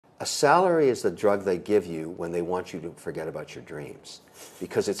A salary is the drug they give you when they want you to forget about your dreams.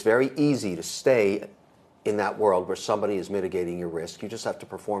 Because it's very easy to stay in that world where somebody is mitigating your risk. You just have to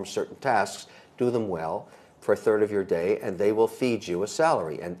perform certain tasks, do them well for a third of your day, and they will feed you a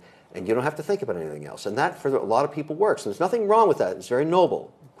salary. And you don't have to think about anything else. And that, for a lot of people, works. And there's nothing wrong with that. It's very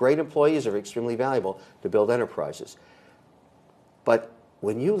noble. Great employees are extremely valuable to build enterprises. But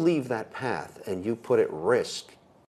when you leave that path and you put at risk